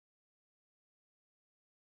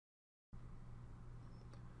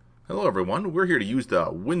Hello everyone, we're here to use the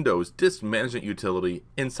Windows Disk Management utility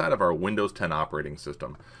inside of our Windows 10 operating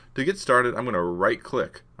system. To get started, I'm going to right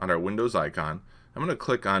click on our Windows icon. I'm going to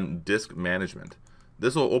click on Disk Management.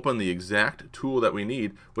 This will open the exact tool that we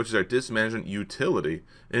need, which is our Disk Management utility,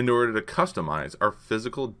 in order to customize our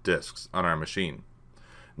physical disks on our machine.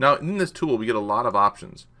 Now in this tool we get a lot of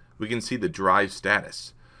options. We can see the drive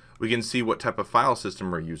status. We can see what type of file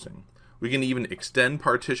system we're using. We can even extend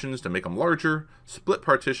partitions to make them larger, split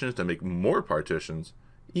partitions to make more partitions,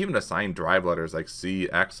 even assign drive letters like C,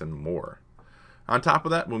 X, and more. On top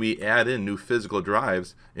of that, when we add in new physical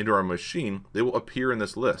drives into our machine, they will appear in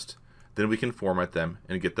this list. Then we can format them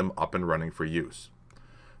and get them up and running for use.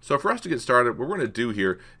 So for us to get started, what we're going to do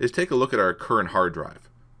here is take a look at our current hard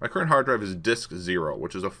drive. My current hard drive is disk 0,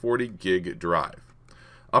 which is a 40 gig drive.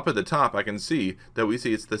 Up at the top, I can see that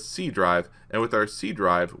it's the C drive, and with our C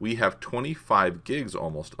drive, we have 25 gigs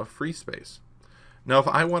almost of free space. Now, if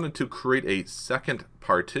I wanted to create a second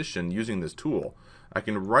partition using this tool, I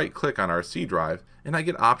can right-click on our C drive, and I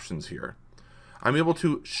get options here. I'm able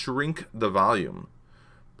to shrink the volume.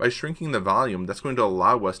 By shrinking the volume, that's going to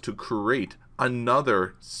allow us to create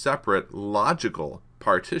another separate logical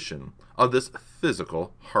partition of this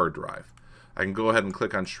physical hard drive. I can go ahead and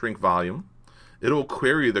click on Shrink Volume. It'll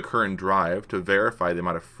query the current drive to verify the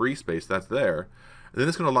amount of free space that's there. And then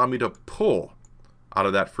it's going to allow me to pull out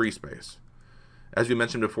of that free space. As we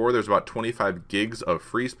mentioned before, there's about 25 gigs of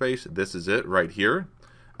free space. This is it right here.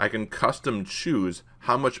 I can custom choose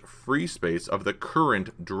how much free space of the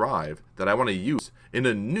current drive that I want to use in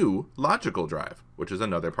a new logical drive, which is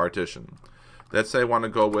another partition. Let's say I want to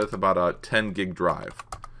go with about a 10 gig drive.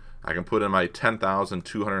 I can put in my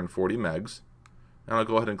 10,240 megs, and I'll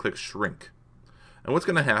go ahead and click Shrink. And what's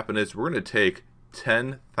going to happen is we're going to take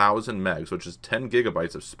 10,000 megs, which is 10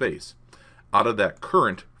 gigabytes of space, out of that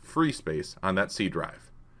current free space on that C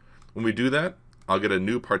drive. When we do that, I'll get a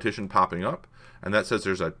new partition popping up, and that says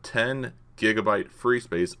there's a 10 gigabyte free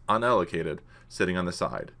space unallocated sitting on the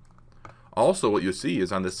side. Also, what you see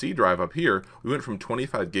is on the C drive up here, we went from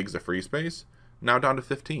 25 gigs of free space now down to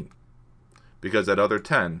 15, because that other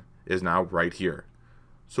 10 is now right here.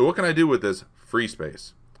 So what can I do with this free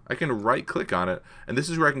space? I can right click on it, and this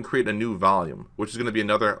is where I can create a new volume, which is going to be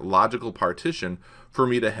another logical partition for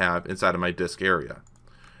me to have inside of my disk area.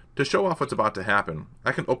 To show off what's about to happen,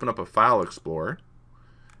 I can open up a File Explorer,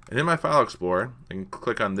 and in my File Explorer, I can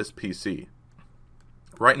click on this PC.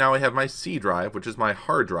 Right now I have my C drive, which is my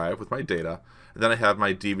hard drive with my data, and then I have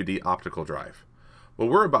my DVD optical drive. What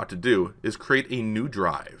we're about to do is create a new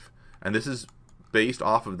drive, and this is based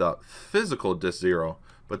off of the physical disk 0,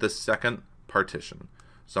 but the second partition.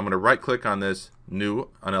 So I'm going to right click on this new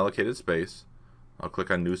unallocated space. I'll click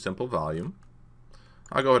on New Simple Volume.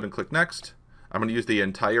 I'll go ahead and click Next. I'm going to use the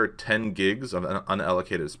entire 10 gigs of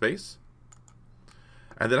unallocated space.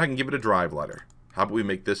 And then I can give it a drive letter. How about we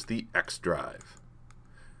make this the X drive?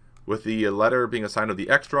 With the letter being assigned to the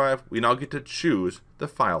X drive, we now get to choose the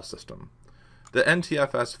file system. The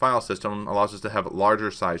Ntfs file system allows us to have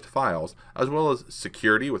larger sized files, as well as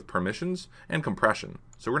security with permissions and compression.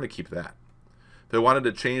 So we're going to keep that. If I wanted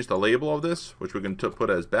to change the label of this, which we can put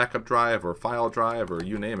as backup drive or file drive or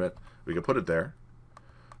you name it, we can put it there.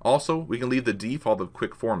 Also, we can leave the default of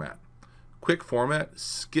quick format. Quick format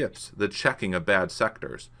skips the checking of bad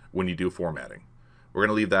sectors when you do formatting. We're going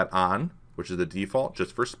to leave that on, which is the default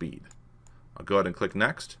just for speed. I'll go ahead and click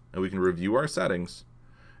Next, and we can review our settings.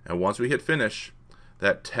 And once we hit Finish,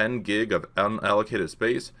 that 10 gig of unallocated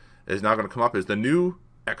space is now going to come up as the new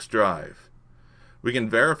X drive. We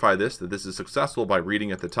can verify that this is successful by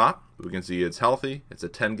reading at the top. We can see it's healthy, it's a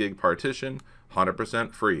 10 gig partition,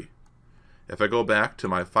 100% free. If I go back to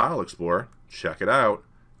my File Explorer, check it out,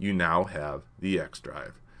 you now have the X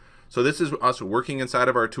drive. So this is us working inside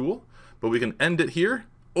of our tool, but we can end it here,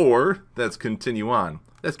 or let's continue on.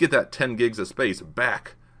 Let's get that 10 gigs of space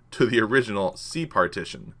back to the original C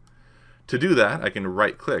partition. To do that, I can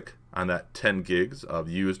right click on that 10 gigs of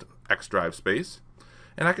used X drive space,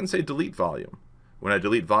 and I can say Delete Volume. When I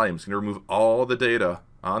delete volume, it's going to remove all the data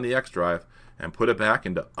on the X drive and put it back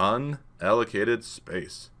into unallocated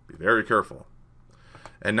space. Be very careful.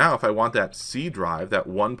 And now if I want that C drive, that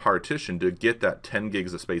one partition, to get that 10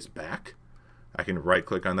 gigs of space back, I can right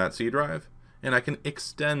click on that C drive and I can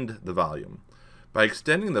extend the volume. By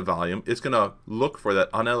extending the volume, it's going to look for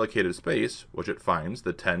that unallocated space, which it finds,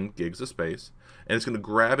 the 10 gigs of space, and it's going to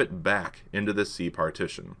grab it back into the C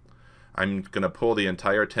partition. I'm going to pull the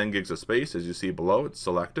entire 10 gigs of space, as you see below, it's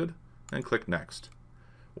selected, and click Next.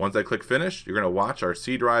 Once I click Finish, you're going to watch our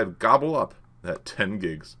C drive gobble up that 10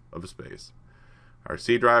 gigs of space. Our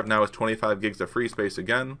C drive now has 25 gigs of free space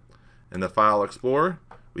again. In the File Explorer,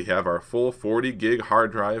 we have our full 40 gig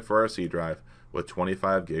hard drive for our C drive with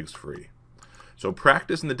 25 gigs free. So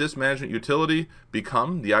practice in the disk management utility,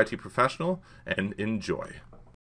 become the IT professional, and enjoy.